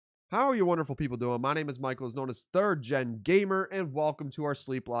How are you wonderful people doing? My name is Michael, is known as ThirdGenGamer, and welcome to our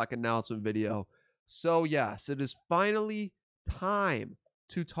Sleeplocke announcement video. So yes, it is finally time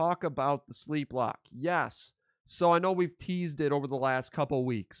to talk about the Sleeplocke. Yes. So I know we've teased it over the last couple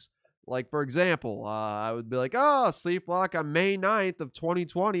weeks. Like, for example, I would be like, oh, Sleeplocke on May 9th of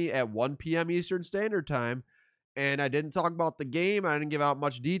 2020 at 1 p.m. Eastern Standard Time. And I didn't talk about the game. I didn't give out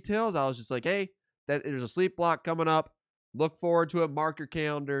much details. I was just like, hey, there's a Sleeplocke coming up. Look forward to it. Mark your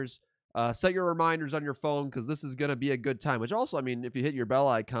calendars. Set your reminders on your phone because this is going to be a good time. Which also, I mean, if you hit your bell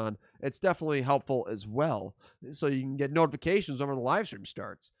icon, it's definitely helpful as well. So you can get notifications whenever the live stream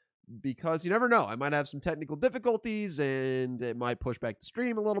starts. Because you never know. I might have some technical difficulties and it might push back the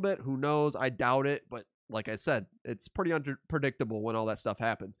stream a little bit. Who knows? I doubt it. But like I said, it's pretty unpredictable when all that stuff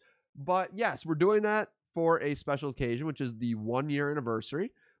happens. But yes, we're doing that for a special occasion, which is the 1-year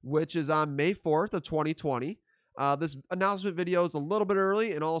anniversary, which is on May 4th of 2020. This announcement video is a little bit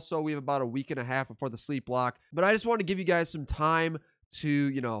early, and also we have about a week and a half before the Sleeplocke. But I just want to give you guys some time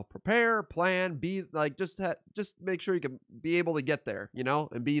to, prepare, plan, be like, just make sure you can be able to get there,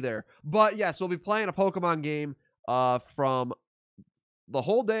 and be there. But yes, we'll be playing a Pokemon game from the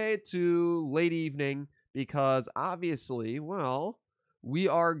whole day to late evening because obviously, well, we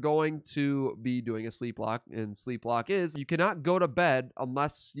are going to be doing a Sleeplocke, and Sleeplocke is you cannot go to bed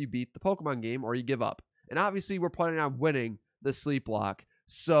unless you beat the Pokemon game or you give up. And obviously, we're planning on winning the Sleeplocke,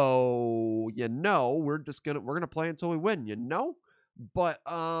 so we're gonna play until we win, But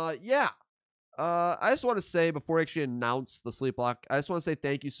yeah, I just want to say before I actually announce the Sleeplocke, I just want to say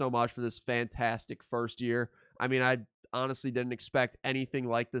thank you so much for this fantastic first year. I mean, I honestly didn't expect anything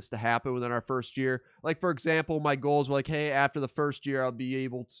like this to happen within our first year. Like, for example, my goals were like, hey, after the first year, I'll be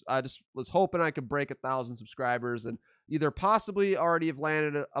able to, I just was hoping I could break 1,000 subscribers and either possibly already have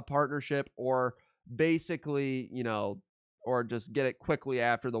landed a partnership or basically, or just get it quickly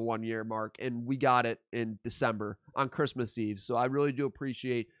after the 1-year mark. And we got it in December on Christmas Eve. So I really do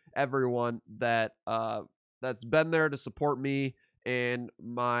appreciate everyone that that's been there to support me and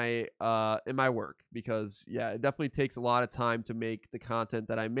my in my work, because it definitely takes a lot of time to make the content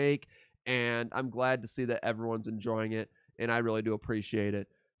that I make, and I'm glad to see that everyone's enjoying it, and I really do appreciate it.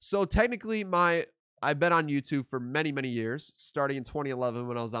 So technically I've been on YouTube for many years, starting in 2011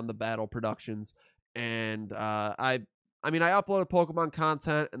 when I was on the Battle Productions, and I uploaded Pokemon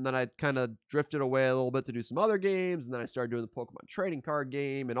content, and then I kind of drifted away a little bit to do some other games, and then I started doing the Pokemon trading card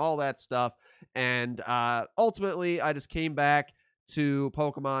game and all that stuff, and ultimately I just came back to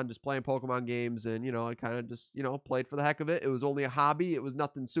Pokemon, just playing Pokemon games, and I kind of just played for the heck of it. It was only a hobby. It was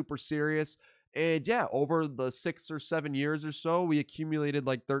nothing super serious. And yeah, over the 6 or 7 years or so, we accumulated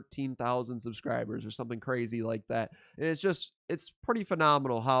like 13,000 subscribers or something crazy like that. And it's pretty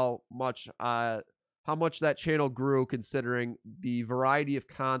phenomenal how much that channel grew, considering the variety of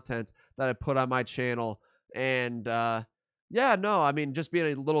content that I put on my channel. And just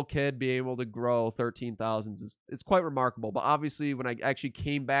being a little kid, being able to grow 13,000 it's quite remarkable. But obviously, when I actually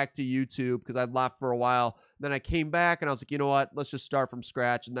came back to YouTube, because I'd left for a while, then I came back and I was like, you know what? Let's just start from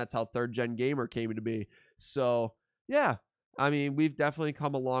scratch. And that's how ThirdGenGamer came to be. So yeah, we've definitely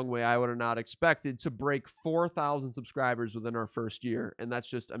come a long way. I would have not expected to break 4,000 subscribers within our first year. And that's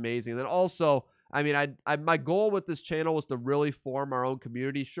just amazing. And then also, my goal with this channel was to really form our own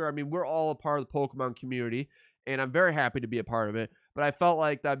community. Sure, we're all a part of the Pokemon community, and I'm very happy to be a part of it. But I felt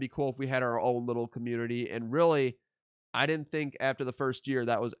like that'd be cool if we had our own little community. And really, I didn't think after the first year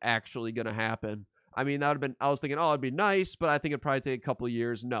that was actually going to happen. I was thinking, oh, it'd be nice, but I think it'd probably take a couple of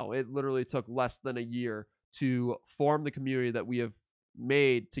years. No, it literally took less than a year to form the community that we have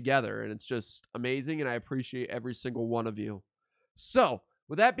made together. And it's just amazing. And I appreciate every single one of you. So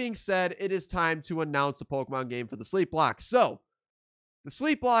with that being said, it is time to announce a Pokemon game for the Sleeplocke. So the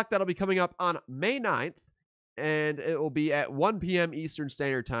Sleeplocke that'll be coming up on May 9th, and it will be at 1 p.m. Eastern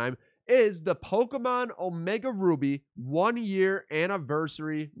Standard Time, is the Pokemon Omega Ruby 1-year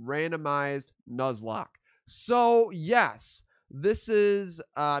anniversary randomized Nuzlocke. So yes, this is,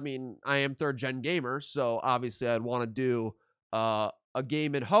 I am ThirdGenGamer, so obviously I'd want to do a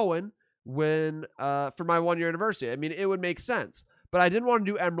game in Hoenn for my 1-year anniversary. It would make sense. But I didn't want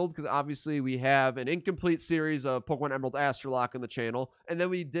to do Emerald because obviously we have an incomplete series of Pokemon Emerald Astrolock on the channel. And then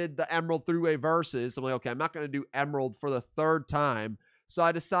we did the Emerald 3-way versus. I'm like, okay, I'm not going to do Emerald for the 3rd time. So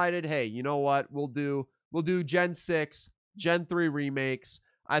I decided, hey, you know what? We'll do Gen 6, Gen 3 remakes.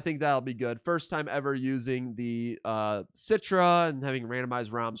 I think that'll be good. First time ever using the Citra and having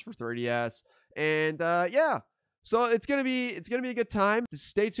randomized ROMs for 3DS. And yeah. So it's gonna be a good time. Just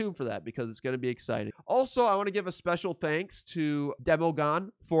stay tuned for that because it's gonna be exciting. Also, I want to give a special thanks to Demogon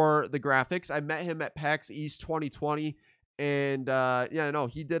for the graphics. I met him at PAX East 2020, And yeah, no,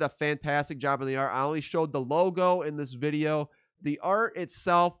 he did a fantastic job in the art. I only showed the logo in this video. The art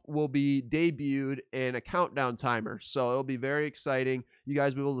itself will be debuted in a countdown timer, so it'll be very exciting. You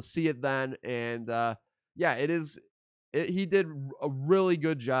guys will be able to see it then. And yeah, he did a really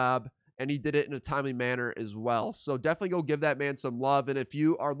good job, and he did it in a timely manner as well. So definitely go give that man some love. And if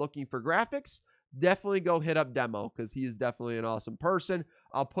you are looking for graphics, definitely go hit up Demo, because he is definitely an awesome person.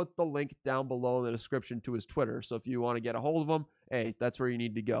 I'll put the link down below in the description to his Twitter. So if you want to get a hold of him, hey, that's where you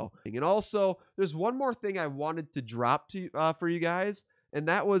need to go. And also, there's one more thing I wanted to drop to for you guys, and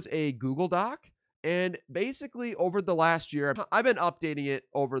that was a Google Doc. And basically, over the last year, I've been updating it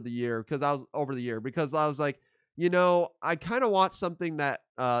over the year because I was like, you know, I kind of want something that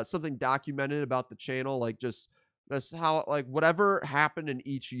something documented about the channel, like just how, like, whatever happened in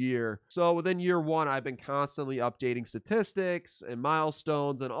each year. So within year one, I've been constantly updating statistics and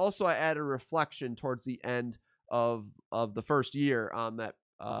milestones, and also I added a reflection towards the end of the first year on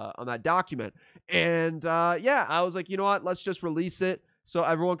that document. And yeah, I was like, you know what, let's just release it so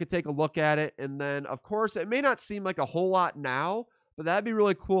everyone could take a look at it. And then, of course, it may not seem like a whole lot now, but that'd be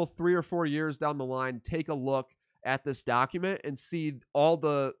really cool 3 or 4 years down the line. Take a look at this document and see all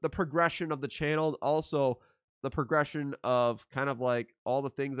the progression of the channel, also the progression of kind of like all the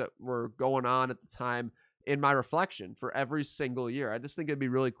things that were going on at the time in my reflection for every single year. I just think it'd be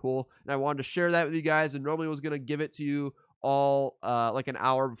really cool, and I wanted to share that with you guys. And normally I was going to give it to you all like an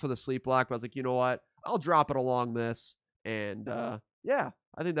hour before the Sleeplocke, but I was like, you know what, I'll drop it along this. And yeah,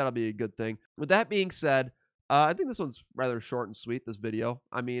 I think that'll be a good thing. With that being said, I think this one's rather short and sweet, this video.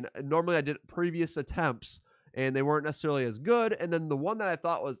 I mean, normally I did previous attempts and they weren't necessarily as good, and then the one that I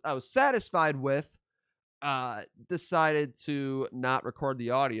thought I was satisfied with, decided to not record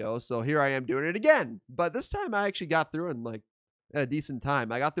the audio. So here I am doing it again, but this time I actually got through in like at a decent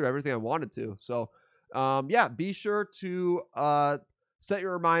time. I got through everything I wanted to. So yeah, be sure to set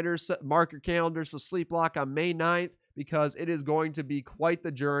your reminders, mark your calendars for Sleeplocke on May 9th, because it is going to be quite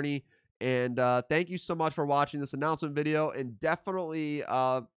the journey. And thank you so much for watching this announcement video, and definitely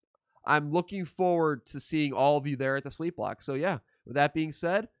I'm looking forward to seeing all of you there at the Sleeplocke. So yeah, with that being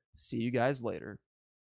said, see you guys later.